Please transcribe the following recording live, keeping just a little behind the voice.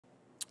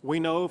We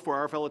know for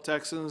our fellow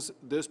Texans,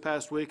 this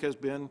past week has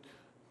been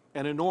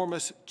an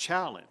enormous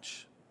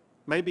challenge,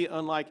 maybe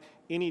unlike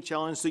any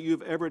challenge that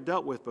you've ever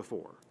dealt with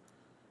before.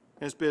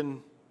 It's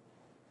been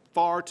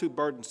far too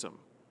burdensome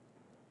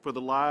for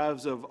the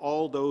lives of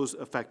all those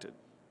affected.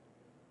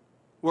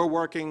 We're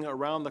working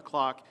around the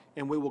clock,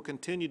 and we will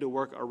continue to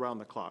work around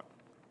the clock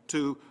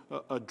to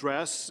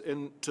address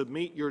and to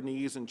meet your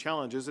needs and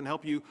challenges and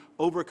help you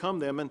overcome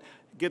them and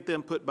get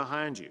them put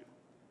behind you.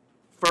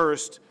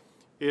 First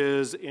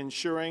is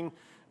ensuring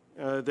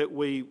that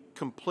we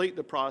complete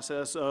the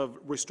process of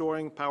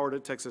restoring power to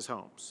Texas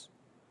homes.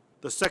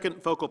 The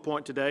second focal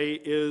point today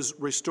is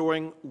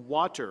restoring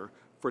water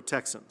for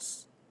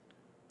Texans.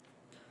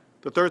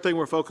 The third thing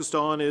we're focused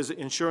on is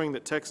ensuring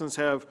that Texans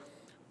have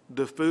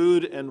the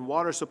food and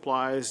water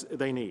supplies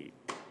they need.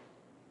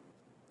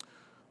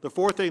 The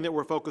fourth thing that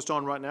we're focused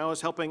on right now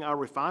is helping our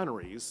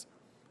refineries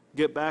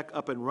get back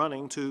up and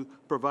running to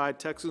provide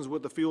Texans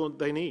with the fuel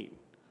they need.